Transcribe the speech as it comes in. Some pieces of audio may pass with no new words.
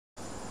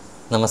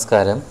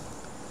നമസ്കാരം.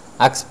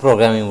 Ax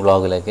programming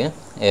വ്ളോഗിലേക്ക്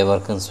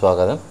ഏവർക്കും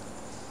സ്വാഗതം.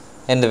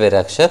 എൻ്റെ പേര്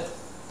അക്ഷർ.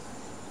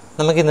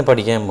 നമുക്കിന്ന്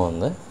പഠിക്കാൻ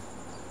പോകുന്നത്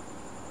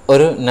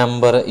ഒരു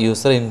നമ്പർ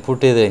യൂസർ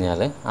ഇൻപുട്ട് ചെയ്ത്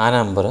കഴിഞ്ഞാൽ ആ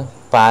നമ്പർ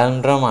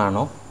പാലൻഡ്രോം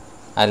ആണോ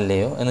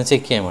അല്ലയോ എന്ന്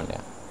ചെക്ക് ചെയ്യാൻ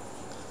വേണ്ടിയാണ്.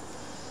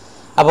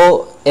 അപ്പോൾ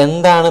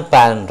എന്താണ്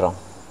പാലൻഡ്രോം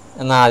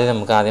എന്ന്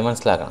നമുക്ക് ആദ്യം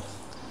മനസ്സിലാക്കണം.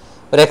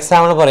 ഒരു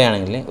എക്സാമ്പിൾ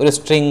പറയുകയാണെങ്കിൽ ഒരു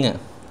സ്ട്രിങ്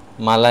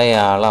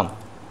മലയാളം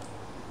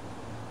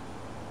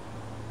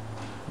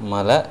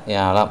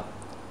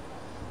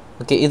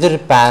ഓക്കെ, ഇതൊരു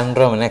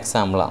പാലൻഡ്രോമിന്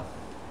എക്സാമ്പിളാണ്.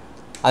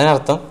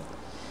 അതിനർത്ഥം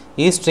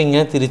ഈ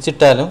സ്ട്രിങ്ങിനെ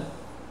തിരിച്ചിട്ടാലും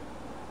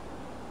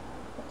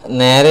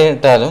നേരെ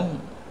ഇട്ടാലും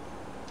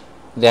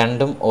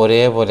രണ്ടും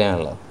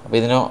ഒരേപോലെയാണുള്ളത്. അപ്പോൾ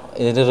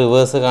ഇതിൻ്റെ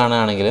റിവേഴ്സ്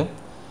കാണുകയാണെങ്കിലും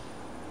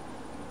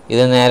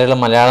ഇത് നേരെയുള്ള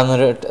മലയാളം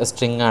എന്നൊരു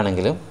സ്ട്രിങ്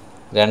ആണെങ്കിലും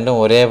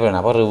രണ്ടും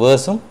ഒരേപോലെയാണ്. അപ്പോൾ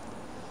റിവേഴ്സും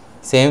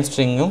സെയിം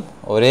സ്ട്രിങ്ങും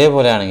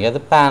ഒരേപോലെ ആണെങ്കിൽ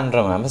അത്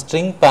പാലൻഡ്രോമാണ്. അപ്പോൾ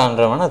സ്ട്രിങ്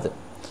പാലൻഡ്രോമാണ് അത്.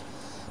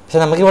 പക്ഷെ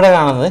നമുക്കിവിടെ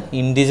കാണുന്നത്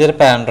ഇൻറ്റീജർ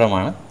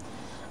പാലൻഡ്രോമാണ്.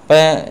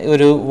 അപ്പോൾ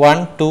ഒരു 1,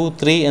 2,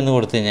 3 എന്ന്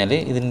കൊടുത്തു കഴിഞ്ഞാൽ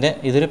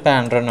ഇതൊരു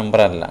പാലൻഡ്രോം നമ്പർ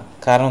അല്ല.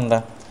 കാരണം എന്താ?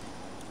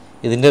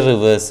 ഇതിൻ്റെ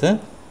റിവേഴ്സ്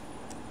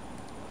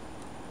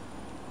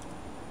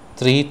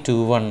 3, 2,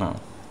 1 ആണ്.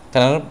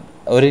 കാരണം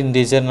ഒരു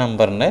ഇൻറ്റീജർ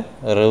നമ്പറിൻ്റെ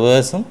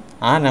റിവേഴ്സും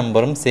ആ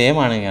നമ്പറും സെയിം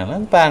ആണെങ്കിലാണ്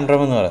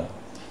പാലൻഡ്രോം എന്ന് പറയുന്നത്.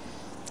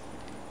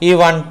 ഈ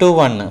 1 to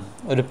 1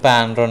 ഒരു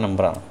പാലൻഡ്രോം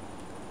നമ്പറാണ്.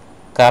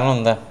 കാരണം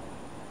എന്താ?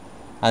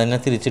 അതിനെ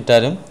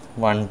തിരിച്ചിട്ടാലും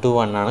 1 to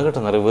 1 ആണ്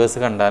കിട്ടുന്നത്. റിവേഴ്സ്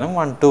കണ്ടാലും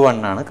 1 to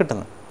 1 ആണ്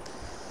കിട്ടുന്നത്.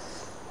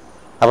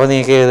 അപ്പോൾ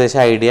നിങ്ങൾക്ക് ഏകദേശം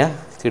ഐഡിയ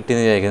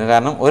കിട്ടിയെന്ന് വിചാരിക്കുന്നു.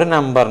 കാരണം ഒരു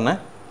നമ്പറിന്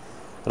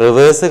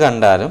റിവേഴ്സ്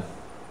കണ്ടാലും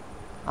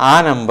ആ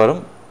നമ്പറും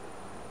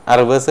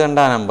റിവേഴ്സ് കണ്ട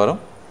ആ നമ്പറും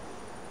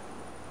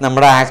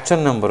നമ്മുടെ ആക്ച്വൽ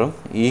നമ്പറും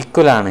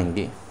ഈക്വൽ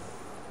ആണെങ്കിൽ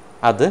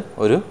അത്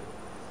ഒരു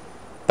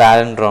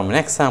പാലൻഡ്രോമിന്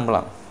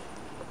എക്സാമ്പിളാണ്.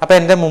 അപ്പോൾ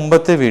എൻ്റെ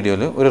മുമ്പത്തെ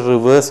വീഡിയോയിൽ ഒരു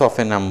റിവേഴ്സ്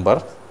ഓഫ് എ നമ്പർ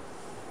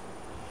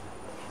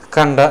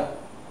കണ്ട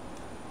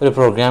ഒരു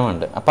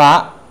പ്രോഗ്രാമുണ്ട്. അപ്പോൾ ആ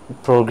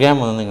പ്രോഗ്രാം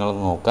ഒന്ന് നിങ്ങൾ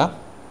നോക്കാം.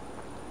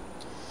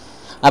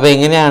 അപ്പോൾ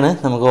എങ്ങനെയാണ്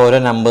നമുക്ക് ഓരോ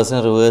നമ്പേഴ്സിന്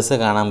റിവേഴ്സ്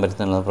കാണാൻ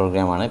പറ്റുന്നുള്ള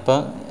പ്രോഗ്രാമാണ് ഇപ്പോൾ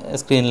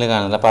സ്ക്രീനിൽ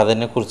കാണുന്നത്. അപ്പോൾ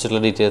അതിനെക്കുറിച്ചുള്ള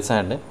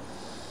ഡീറ്റെയിൽസായിട്ട്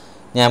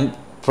ഞാൻ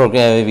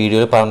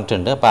വീഡിയോയിൽ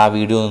പറഞ്ഞിട്ടുണ്ട്. അപ്പോൾ ആ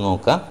വീഡിയോ ഒന്ന്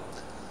നോക്കാം.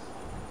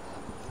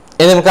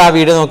 ഇനി നമുക്ക് ആ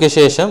വീഡിയോ നോക്കിയ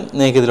ശേഷം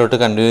നിങ്ങൾക്ക് ഇതിലോട്ട്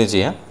കണ്ടിന്യൂ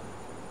ചെയ്യാം.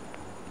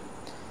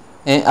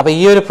 അപ്പോൾ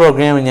ഈ ഒരു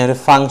പ്രോഗ്രാം ഞാനൊരു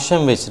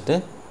ഫംഗ്ഷൻ വെച്ചിട്ട്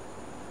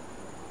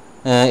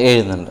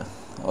എഴുതുന്നുണ്ട്.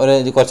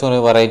 കുറച്ചും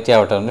കൂടി വെറൈറ്റി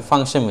ആവട്ടെ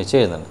ഫംഗ്ഷൻ വെച്ച്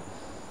എഴുതുന്നുണ്ട്.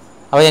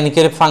 അപ്പോൾ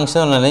എനിക്കൊരു ഫംഗ്ഷൻ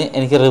എന്ന് പറഞ്ഞാൽ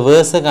എനിക്ക്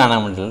റിവേഴ്സ് കാണാൻ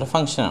വേണ്ടിയിട്ടുള്ളൊരു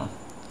ഫംഗ്ഷനാണ്.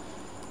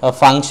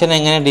 ഫംഗ്ഷൻ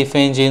എങ്ങനെ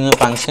ഡിഫൈൻ ചെയ്യുന്നു,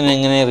 ഫംഗ്ഷൻ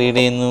എങ്ങനെ റീഡ്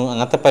ചെയ്യുന്നു,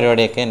 അങ്ങനത്തെ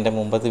പരിപാടിയൊക്കെ എൻ്റെ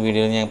മുമ്പത്തെ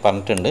വീഡിയോയിൽ ഞാൻ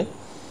പറഞ്ഞിട്ടുണ്ട്.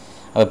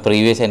 അപ്പോൾ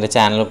എൻ്റെ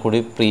ചാനലിൽ കൂടി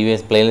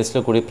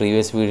പ്ലേലിസ്റ്റിൽ കൂടി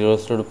പ്രീവിയസ്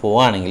വീഡിയോസിലോട്ട്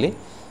പോവുകയാണെങ്കിൽ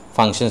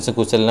ഫംഗ്ഷൻസിനെ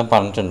കുറിച്ചെല്ലാം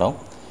പറഞ്ഞിട്ടുണ്ടാവും.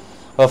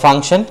 അപ്പോൾ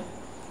ഫംഗ്ഷൻ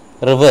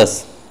റിവേഴ്സ്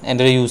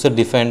എൻ്റെ ഒരു യൂസർ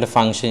ഡിഫൈൻഡ്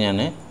ഫംഗ്ഷൻ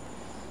ഞാൻ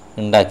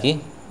ഉണ്ടാക്കി.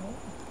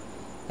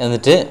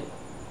 എന്നിട്ട്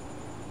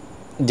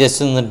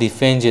ജസ്റ്റ് ഒന്ന്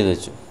ഡിഫൈൻ ചെയ്ത്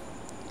വെച്ചു.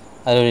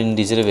 അതിലൊരു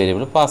ഇൻറ്റീജർ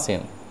വേരിയബിൾ പാസ്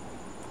ചെയ്യണം.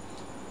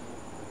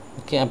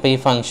 ഓക്കെ, അപ്പോൾ ഈ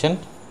ഫംഗ്ഷൻ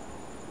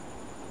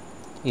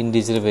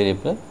ഇൻറ്റീജർ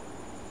വേരിയബിൾ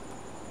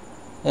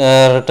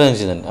റിട്ടേൺ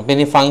ചെയ്യുന്നുണ്ട്. അപ്പോൾ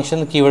ഇനി ഫംഗ്ഷൻ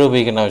കീവേഡ്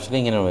ഉപയോഗിക്കേണ്ട ആവശ്യമില്ല.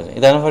 ഇങ്ങനെ ഉപയോഗിക്കാം.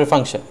 ഇതാണ് ഒരു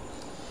ഫംഗ്ഷൻ.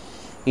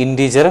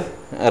 ഇൻറ്റീജർ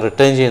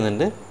റിട്ടേൺ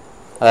ചെയ്യുന്നുണ്ട്.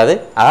 അതായത്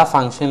ആ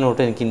ഫംഗ്ഷനിലോട്ട്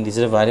എനിക്ക്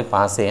ഇൻറ്റീജർ വാല്യൂ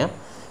പാസ് ചെയ്യാം.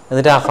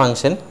 എന്നിട്ട് ആ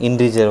ഫംഗ്ഷൻ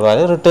ഇൻറ്റീജർ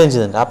വാല്യൂ റിട്ടേൺ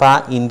ചെയ്യുന്നുണ്ട്. അപ്പോൾ ആ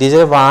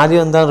ഇൻറ്റീജർ വാല്യൂ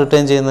എന്താണ്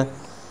റിട്ടേൺ ചെയ്യുന്നത്?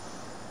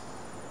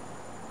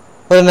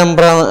 ഒരു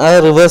നമ്പറാണ്, അത്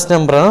റിവേഴ്സ്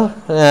നമ്പറാണ്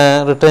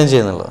റിട്ടേൺ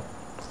ചെയ്യുന്നുള്ളത്.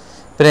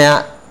 പിന്നെ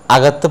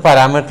അകത്ത്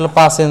പാരാമീറ്ററിൽ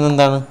പാസ് ചെയ്യുന്നത്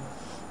എന്താണ്?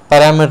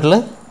 പാരാമീറ്ററിൽ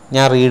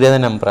ഞാൻ റീഡ്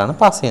ചെയ്യുന്ന നമ്പറാണ്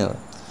പാസ് ചെയ്യുന്നത്.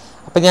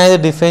 അപ്പോൾ ഞാൻ ഇത്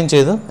ഡിഫൈൻ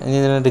ചെയ്തു. ഇനി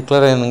ഇതിനെ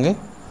ഡിക്ലെയർ ചെയ്യുന്നെങ്കിൽ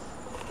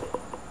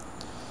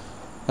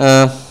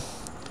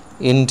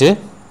ഇൻറ്റ്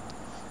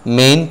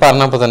മെയിൻ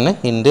പറഞ്ഞപ്പോൾ തന്നെ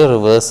ഇൻറ്റ്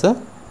റിവേഴ്സ്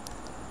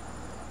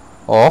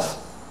ഓഫ്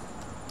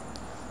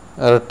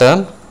റിട്ടേൺ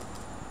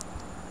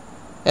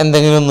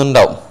എന്തെങ്കിലും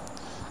ഒന്നുണ്ടാവും.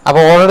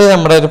 അപ്പോൾ ഓൾറെഡി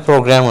നമ്മുടെ ഒരു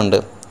പ്രോഗ്രാം ഉണ്ട്.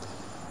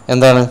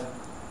 എന്താണ്?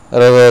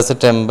 റിവേഴ്സ്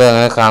ടെമ്പ്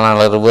അങ്ങനെ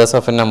കാണാനുള്ള റിവേഴ്സ്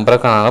ഓഫ് എ നമ്പർ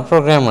കാണാനുള്ള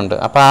പ്രോഗ്രാം ഉണ്ട്.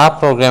 അപ്പോൾ ആ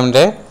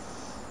പ്രോഗ്രാമിൻ്റെ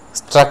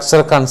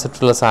സ്ട്രക്ചർ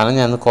കൺസെപ്റ്റുള്ള സാധനം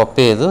ഞാൻ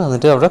കോപ്പി ചെയ്തു.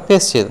 എന്നിട്ട് അവിടെ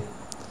പേസ്റ്റ് ചെയ്തു.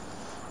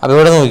 അപ്പോൾ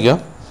ഇവിടെ നോക്കിയോ,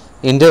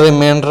 ഇൻറ്റ്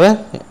റിമൈൻഡർ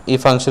ഈ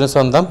ഫംഗ്ഷന്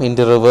സ്വന്തം,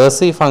 ഇൻറ്റ്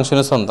റിവേഴ്സ് ഈ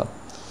ഫംഗ്ഷന് സ്വന്തം,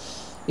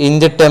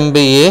 ഇൻറ്റ് ടെമ്പ്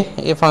എ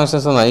ഈ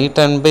ഫംഗ്ഷന് സ്വന്തം. ഈ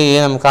ടെമ്പ് എ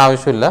നമുക്ക്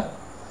ആവശ്യമില്ല,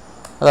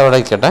 അതവിടെ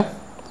ഇരിക്കട്ടെ.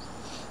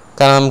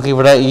 കാരണം നമുക്ക്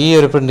ഇവിടെ ഈ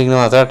ഒരു പ്രിൻറ്റിങ്ങിന്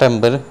മാത്രമേ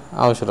ടെമ്പിൽ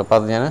ആവശ്യമുള്ളൂ. അപ്പോൾ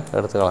അത് ഞാൻ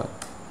എടുത്ത് കളഞ്ഞു.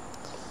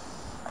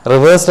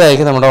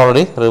 റിവേഴ്സിലായിരിക്കും നമ്മുടെ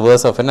already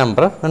reverse of A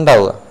number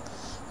ഉണ്ടാവുക.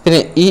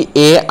 പിന്നെ ഈ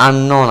എ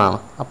അൺനോൺ ആണ്.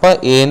 അപ്പോൾ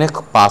എനെ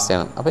പാസ്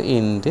ചെയ്യണം. അപ്പോൾ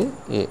ഇൻറ്റ്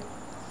എ.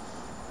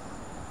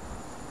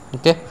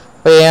 ഓക്കെ,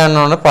 അപ്പോൾ എ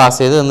അൺനോൺ പാസ്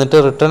ചെയ്ത് എന്നിട്ട്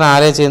റിട്ടേൺ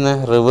ആരെയാണ് ചെയ്യുന്നത്?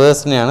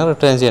 റിവേഴ്സിനെയാണ്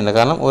റിട്ടേൺ ചെയ്യേണ്ടത്.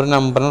 കാരണം ഒരു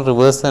നമ്പറിന്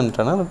റിവേഴ്സ്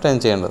എന്നിട്ടാണ് റിട്ടേൺ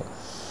ചെയ്യേണ്ടത്.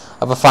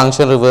 അപ്പോൾ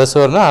ഫംഗ്ഷൻ റിവേഴ്സ്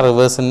പറഞ്ഞാൽ ആ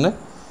റിവേഴ്സിൻ്റെ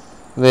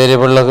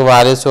വേരിയബിളിലൊക്കെ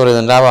വാല്യൂ സ്റ്റോർ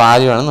ചെയ്യുന്നുണ്ട്. ആ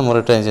വാല്യൂ ആണ് നമ്മൾ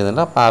റിട്ടേൺ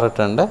ചെയ്യുന്നുണ്ട്. അപ്പോൾ ആ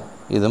റിട്ടേണിൻ്റെ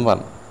ഇതും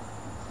പറഞ്ഞു.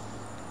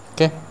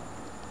 ഓക്കെ,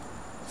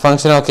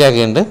 ഫംഗ്ഷൻ ഓക്കെ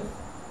ആക്കിയിട്ടുണ്ട്.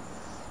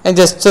 ഞാൻ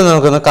ജസ്റ്റ്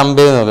നമുക്കൊന്ന്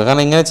കമ്പയർ ചെയ്ത് നോക്കാം.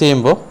 കാരണം ഇങ്ങനെ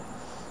ചെയ്യുമ്പോൾ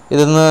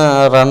ഇതൊന്ന്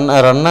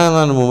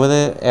റണ്ണാകുന്നതിന് മുമ്പ് ഇത്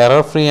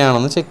എറർ ഫ്രീ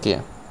ആണെന്ന് ചെക്ക്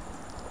ചെയ്യാം.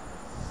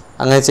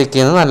 അങ്ങനെ ചെക്ക്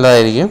ചെയ്യുന്നത്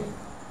നല്ലതായിരിക്കും.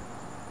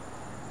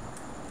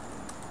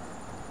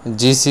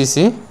 GCC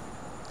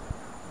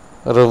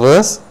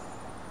reverse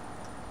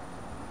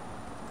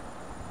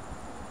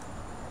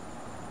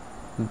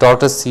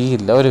ഡോട്ട് സി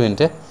ഇല്ല. ഒരു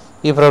മിനിറ്റ്,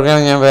 ഈ പ്രോഗ്രാം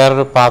ഞാൻ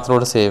വേറൊരു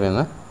പാത്തിലൂടെ സേവ്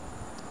ചെയ്യുന്നത്.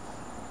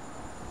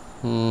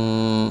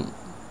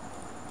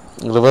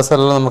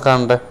 റിവേഴ്സല്ല നമുക്ക്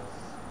കാണണ്ടേ,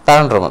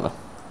 പാലൻഡ്രോം അല്ല.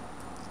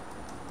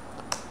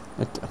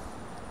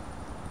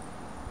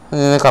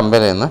 ഞാൻ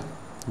കമ്പയർ ചെയ്യുന്നത്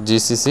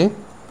GCC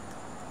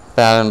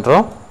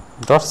palindrome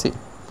dot C.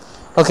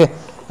 Okay,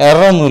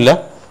 എററൊന്നുമില്ല,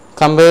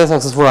 compare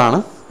successful ആണ്.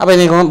 അപ്പോൾ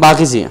എനിക്ക്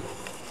ബാക്കി ചെയ്യാം.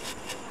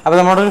 അപ്പോൾ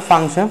നമ്മുടെ ഒരു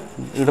ഫംഗ്ഷൻ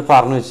ഇവിടെ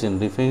പറഞ്ഞു വെച്ചിട്ടുണ്ട്,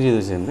 ഡിഫൈൻ ചെയ്ത്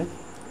വെച്ചിട്ടുണ്ട്.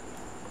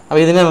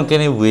 അപ്പോൾ ഇതിനെ നമുക്ക്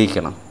ഇനി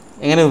ഉപയോഗിക്കണം.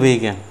 എങ്ങനെ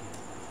ഉപയോഗിക്കാം?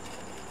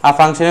 ആ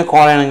ഫംഗ്ഷനെ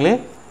കോൾ ചെയ്യണമെങ്കിൽ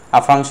ആ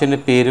ഫംഗ്ഷൻ്റെ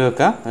പേര്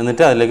വെക്കുക,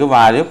 എന്നിട്ട് അതിലേക്ക്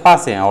വാല്യൂ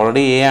പാസ് ചെയ്യാം.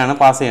 ഓൾറെഡി എ ആണ്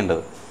പാസ്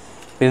ചെയ്യേണ്ടത്.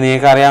 പിന്നെ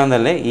നിങ്ങൾക്ക്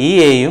അറിയാവുന്നതല്ലേ, ഈ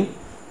എയും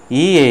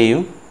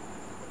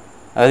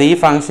അതായത് ഈ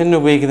ഫംഗ്ഷന്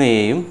ഉപയോഗിക്കുന്ന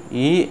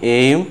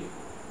എയും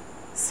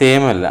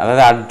സെയിം അല്ല,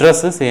 അതായത്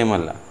അഡ്രസ്സ് സെയിം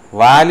അല്ല,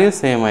 വാല്യൂ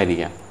സെയിം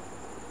ആയിരിക്കാം.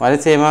 വാല്യൂ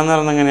സെയിം ആണെന്ന്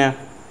പറയുന്നത് എങ്ങനെയാണ്?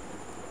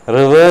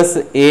 റിവേഴ്സ്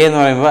എ എന്ന്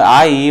പറയുമ്പോൾ ആ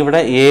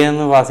ഇവിടെ എ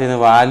എന്ന് പാസ് ചെയ്യുന്ന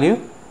വാല്യൂ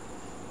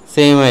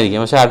സെയിം ആയിരിക്കും,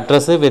 പക്ഷെ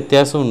അഡ്രസ്സ്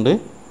വ്യത്യാസമുണ്ട്.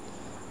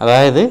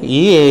 അതായത്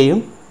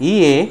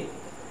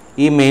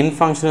ഈ മെയിൻ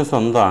ഫംഗ്ഷന്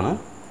സ്വന്തമാണ്,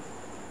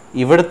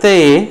 ഇവിടുത്തെ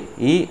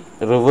ഈ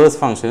റിവേഴ്സ്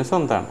ഫംഗ്ഷന്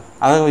സ്വന്തമാണ്.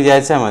 അത്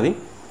വിചാരിച്ചാൽ മതി.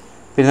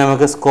 പിന്നെ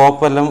നമുക്ക്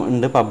സ്കോപ്പ് എല്ലാം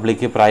ഉണ്ട്,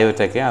 പബ്ലിക്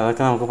പ്രൈവറ്റൊക്കെ,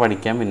 അതൊക്കെ നമുക്ക്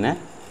പഠിക്കാം. പിന്നെ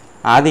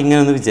ആദ്യം ഇങ്ങനെ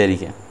ഒന്ന്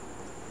വിചാരിക്കാം.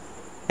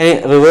 ഇനി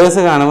റിവേഴ്സ്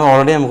കാണുമ്പോൾ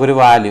ഓൾറെഡി നമുക്കൊരു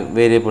വാല്യൂ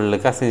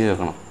വേരിയബിളിലേക്ക് അസൈൻ ചെയ്ത്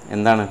വെക്കണം.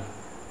 എന്താണ്?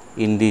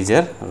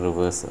 Integer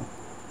reverse.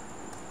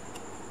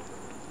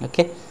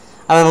 ഓക്കെ,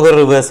 അത് നമുക്കൊരു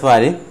റിവേഴ്സ്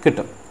വാല്യൂ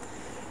കിട്ടും.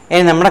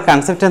 ഇനി നമ്മുടെ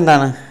കൺസെപ്റ്റ്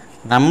എന്താണ്?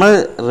 നമ്മൾ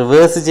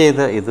റിവേഴ്സ്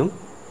ചെയ്ത ഇതും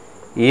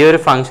ഈ ഒരു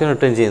ഫംഗ്ഷൻ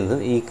റിട്ടേൺ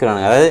ചെയ്യുന്നതും ഈക്വലാണ്.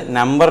 അതായത്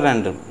നമ്പർ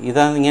രണ്ടും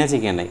ഇതാണ് ഇങ്ങനെ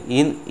ചെയ്യേണ്ടത്. ഈ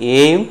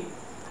എയും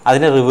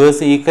അതിൻ്റെ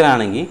റിവേഴ്സ് ഈക്വൽ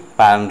ആണെങ്കിൽ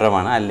പാലൻഡ്രോം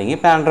ആണ്, അല്ലെങ്കിൽ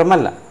പാലൻഡ്രോം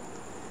അല്ല.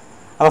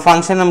 അപ്പോൾ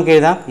ഫംഗ്ഷൻ നമുക്ക്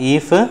എഴുതാം,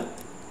 if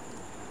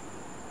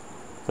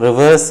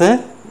reverse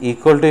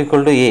equal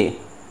to A,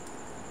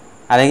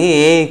 അല്ലെങ്കിൽ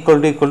എ ഈക്വൽ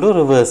ടു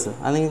റിവേഴ്സ്.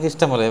 അത് നിങ്ങൾക്ക്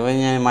ഇഷ്ടം പോലെ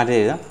ഞാൻ മാറ്റി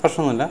എഴുതാം,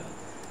 പ്രശ്നമൊന്നുമില്ല.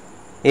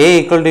 എ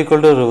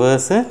ഈക്വൽ ടു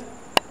റിവേഴ്സ്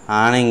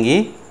ആണെങ്കിൽ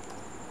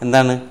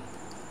എന്താണ്?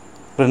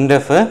 Print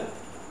of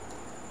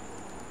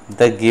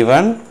the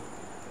given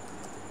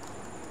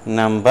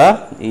number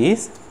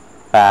is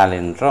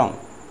palindrome.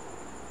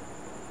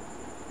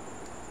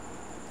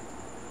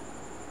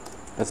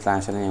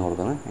 സ്ലാഷാണ് ഞാൻ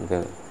കൊടുക്കുന്നത്. എനിക്ക്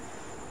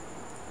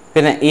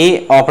പിന്നെ ഈ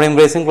ഓപ്പണിംഗ്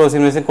ബ്രേസും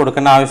ക്ലോസിംഗ് ബ്രേസും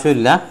കൊടുക്കേണ്ട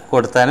ആവശ്യമില്ല,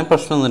 കൊടുത്താലും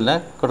പ്രശ്നമൊന്നുമില്ല.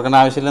 കൊടുക്കേണ്ട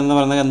ആവശ്യമില്ലെന്ന്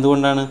പറയുന്നത്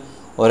എന്തുകൊണ്ടാണ്?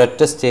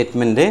 ഒരൊറ്റ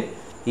സ്റ്റേറ്റ്മെൻറ്റ്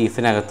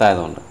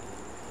ഈഫിനകത്തായതുകൊണ്ട്.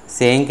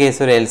 സെയിം കേസ്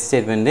ഒരു else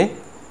statement,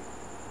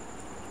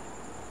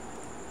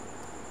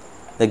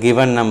 the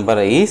given number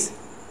is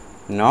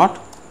not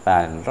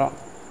palindrome.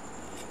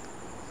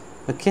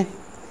 Okay,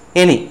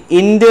 ഇനി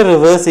ഇൻറ്റ്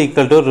reverse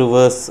equal to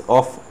reverse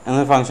of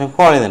എന്നൊരു ഫംഗ്ഷൻ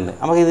കോൾ ചെയ്യുന്നുണ്ട്.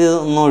 നമുക്ക് ഇത്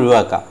ഒന്ന്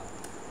ഒഴിവാക്കാം.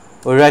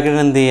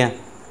 ഒഴിവാക്കിയിട്ട് എന്ത് ചെയ്യാം?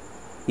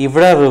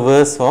 ഇവിടെ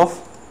റിവേഴ്സ് ഓഫ്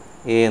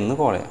എ എന്ന്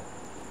കോൾ ചെയ്യാം.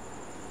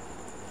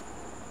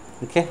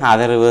 ഓക്കെ,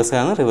 ആദ്യം റിവേഴ്സ്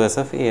ആണ്, റിവേഴ്സ്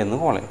ഓഫ് എ എന്ന്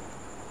കോൾ ചെയ്യാം.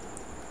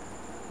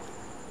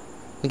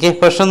 ഓക്കെ,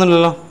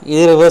 പ്രശ്നമൊന്നുമില്ലല്ലോ.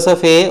 ഇത് റിവേഴ്സ്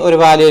ഓഫ് എ ഒരു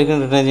വാല്യൂ ആയിരിക്കും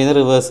റിട്ടേൺ ചെയ്യുന്നത്,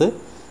 റിവേഴ്സ്,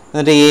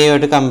 എന്നിട്ട്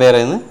എയുമായിട്ട് കമ്പയർ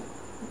ചെയ്യുന്നത്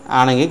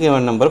ആണെങ്കിൽ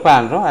ഗിവൺ നമ്പർ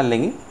പാലൻഡ്രോം,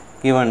 അല്ലെങ്കിൽ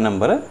given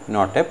number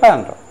note A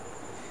palindrome.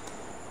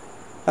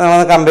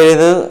 നമ്മളൊന്ന് കമ്പയർ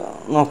ചെയ്ത്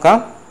നോക്കാം,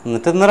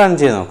 എന്നിട്ട് ഒന്ന് റൺ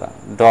ചെയ്ത് നോക്കാം.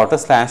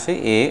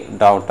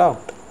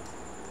 ./a.out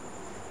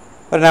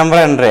ഒരു നമ്പർ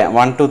എൻ്റർ ചെയ്യാം,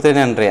 1 2 3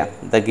 എൻ്റർ ചെയ്യാം.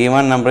 The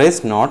given number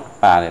is not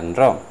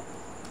palindrome.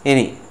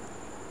 ഇനി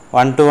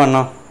 1 2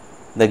 1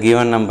 the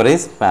given number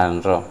is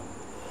palindrome.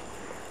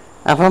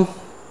 അപ്പം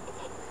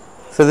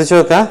ശ്രദ്ധിച്ചു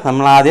നോക്കാം,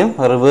 നമ്മൾ ആദ്യം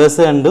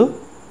റിവേഴ്സ്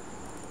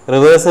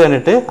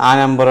കണ്ടിട്ട് ആ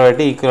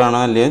നമ്പറുമായിട്ട് ഈക്വൽ ആണോ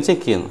അല്ലയോ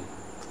ചെക്ക് ചെയ്യുന്നു.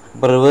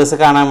 അപ്പോൾ റിവേഴ്സ്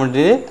കാണാൻ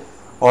വേണ്ടിയിട്ട്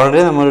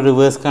ഓൾറെഡി നമ്മൾ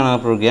റിവേഴ്സ് കാണാൻ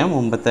പ്രോഗ്രാം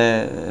മുമ്പത്തെ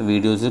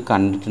വീഡിയോസിൽ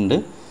കണ്ടിട്ടുണ്ട്.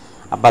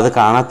 അപ്പോൾ അത്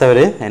കാണാത്തവർ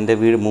എൻ്റെ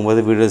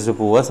മുമ്പത്തെ വീഡിയോസിൽ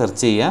പോവുക,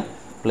 സെർച്ച് ചെയ്യുക,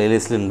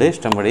 പ്ലേലിസ്റ്റിലുണ്ട്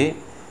ഇഷ്ടംപടി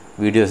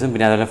വീഡിയോസും,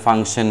 പിന്നെ അതുപോലെ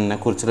ഫംഗ്ഷനെ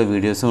കുറിച്ചുള്ള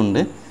വീഡിയോസും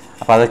ഉണ്ട്.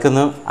 അപ്പോൾ അതൊക്കെ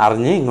ഒന്ന്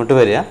അറിഞ്ഞ് ഇങ്ങോട്ട്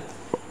വരിക.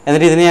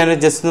 എന്നിട്ട് ഇതിന് ഞാൻ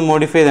ജസ്റ്റ് ഒന്ന്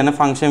മോഡിഫൈ ചെയ്താണ്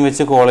ഫംഗ്ഷൻ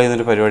വെച്ച് കോൾ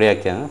ചെയ്യുന്നൊരു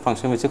പരിപാടിയാക്കിയാണ്.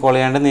 ഫംഗ്ഷൻ വെച്ച് കോൾ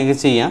ചെയ്യാണ്ട് നിങ്ങൾക്ക്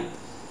ചെയ്യാം.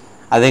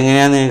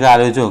 അതെങ്ങനെയാണെന്ന് നിങ്ങൾക്ക്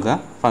ആലോചിച്ച് നോക്കുക.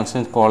 ഫംഗ്ഷൻ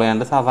കോൾ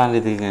ചെയ്യാണ്ട് സാധാരണ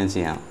രീതിയിൽ ഇങ്ങനെ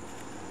ചെയ്യാം.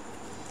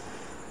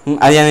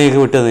 അത് ഞാൻ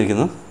നിങ്ങൾക്ക് വിട്ടു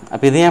തന്നിരിക്കുന്നു.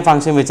 അപ്പോൾ ഇത് ഞാൻ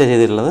ഫംഗ്ഷൻ വെച്ചാണ്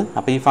ചെയ്തിട്ടുള്ളത്.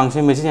 അപ്പോൾ ഈ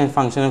ഫംഗ്ഷൻ വെച്ച് ഞാൻ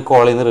ഫംഗ്ഷൻ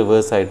കോൾ ചെയ്യുന്ന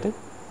റിവേഴ്സായിട്ട്,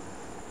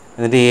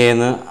 എന്നിട്ട്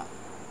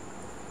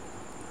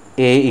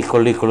A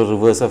equal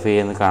reverse of A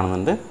എന്ന്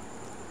കാണുന്നുണ്ട്.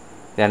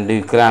 രണ്ട്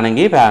ഈക്വൽ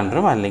ആണെങ്കിൽ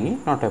പാലൻഡ്രോം, അല്ലെങ്കിൽ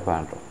നോട്ട് എ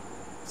പാലൻഡ്രോം.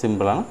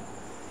 സിമ്പിളാണ്.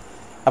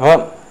 അപ്പോൾ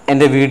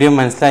എൻ്റെ വീഡിയോ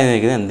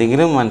മനസ്സിലായിരിക്കുന്നത്,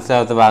 എന്തെങ്കിലും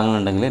മനസ്സിലാവാത്ത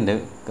ഭാഗങ്ങളുണ്ടെങ്കിൽ എൻ്റെ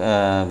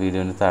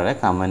വീഡിയോന് താഴെ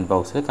കമൻറ്റ്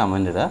ബോക്സിൽ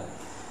കമൻറ്റ് ഇടുക.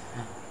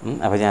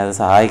 അപ്പോൾ ഞാനത്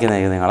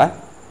സഹായിക്കുന്നതായിരിക്കും നിങ്ങളെ.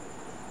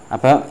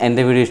 അപ്പോൾ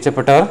എൻ്റെ വീഡിയോ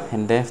ഇഷ്ടപ്പെട്ടവർ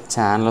എൻ്റെ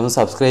ചാനലൊന്ന്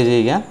സബ്സ്ക്രൈബ്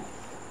ചെയ്യുക.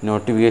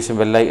 നോട്ടിഫിക്കേഷൻ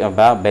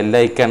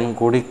ബെല്ലൈക്കൺ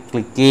കൂടി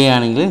ക്ലിക്ക്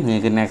ചെയ്യുകയാണെങ്കിൽ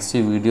നിങ്ങൾക്ക് നെക്സ്റ്റ്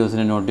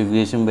വീഡിയോസിൻ്റെ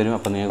നോട്ടിഫിക്കേഷൻ വരും.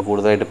 അപ്പോൾ നിങ്ങൾക്ക്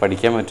കൂടുതലായിട്ട്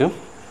പഠിക്കാൻ പറ്റും.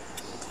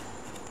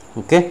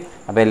 ഓക്കെ,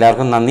 അപ്പോൾ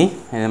എല്ലാവർക്കും നന്ദി.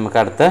 നമുക്ക്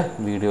അടുത്ത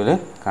വീഡിയോയിൽ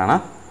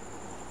കാണാം.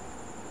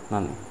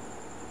 നന്ദി.